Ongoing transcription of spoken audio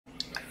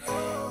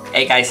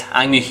Hey guys,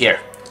 Angmew here.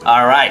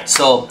 Alright,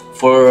 so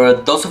for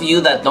those of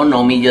you that don't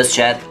know me just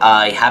yet,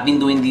 I have been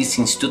doing this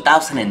since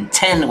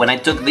 2010 when I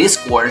took this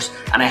course,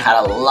 and I had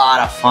a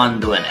lot of fun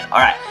doing it.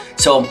 Alright,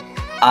 so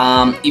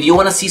if you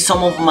want to see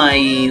some of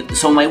my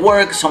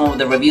work, some of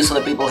the reviews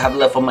that people have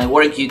left on my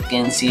work, you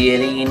can see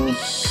it in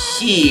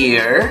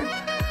here.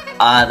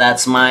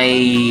 That's my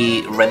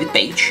Reddit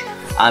page.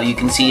 You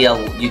can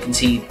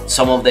see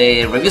some of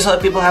the reviews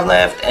that people have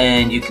left,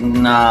 and you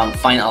can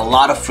find a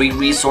lot of free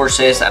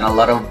resources and a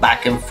lot of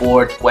back and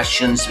forth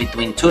questions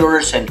between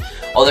tutors and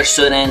other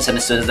students and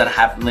the students that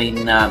have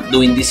been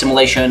doing this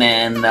simulation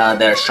and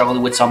they're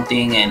struggling with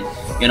something, and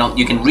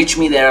you can reach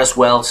me there as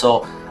well.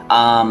 So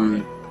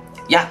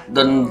yeah,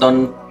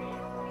 don't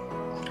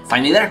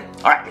find me there.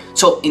 Alright,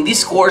 so in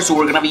this course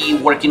we're gonna be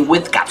working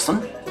with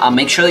Capstone.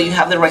 Make sure that you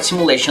have the right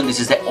simulation. This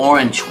is the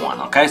orange one,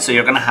 okay? So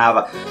you're gonna have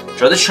a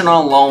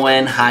traditional,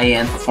 low-end,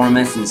 high-end,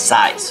 performance, and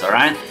size,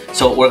 alright?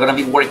 So we're gonna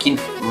be working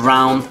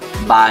round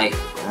by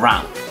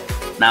round.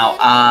 Now,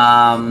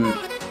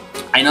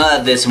 I know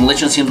that the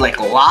simulation seems like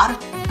a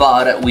lot,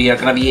 but we are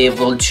gonna be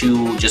able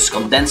to just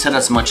condense it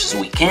as much as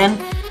we can.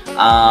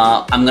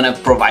 I'm gonna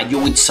provide you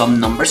with some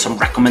numbers, some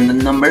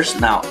recommended numbers.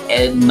 Now,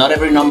 not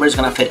every number is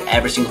gonna fit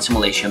every single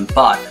simulation,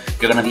 but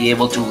you're gonna be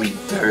able to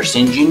reverse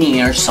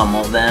engineer some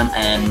of them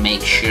and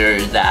make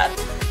sure that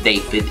they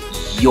fit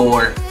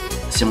your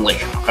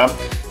simulation, okay?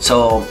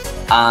 So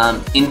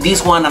in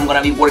this one, I'm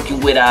gonna be working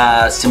with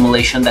a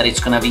simulation that it's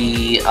gonna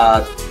be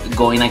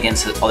going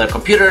against other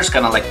computers,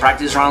 kind of like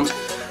practice rounds,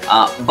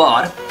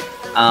 but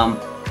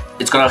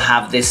it's gonna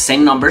have the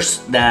same numbers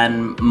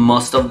than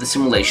most of the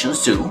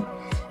simulations do.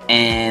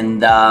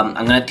 And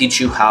I'm gonna teach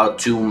you how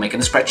to make a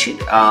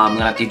spreadsheet. I'm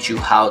gonna teach you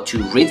how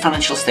to read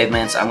financial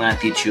statements. I'm gonna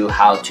teach you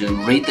how to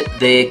read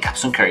the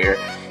Capstone Carrier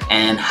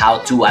and how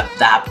to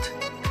adapt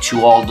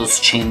to all those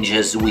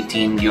changes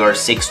within your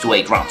 6 to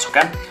 8 rounds,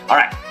 okay? All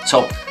right,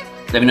 so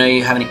let me know if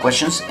you have any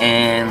questions,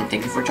 and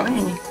thank you for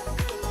joining me.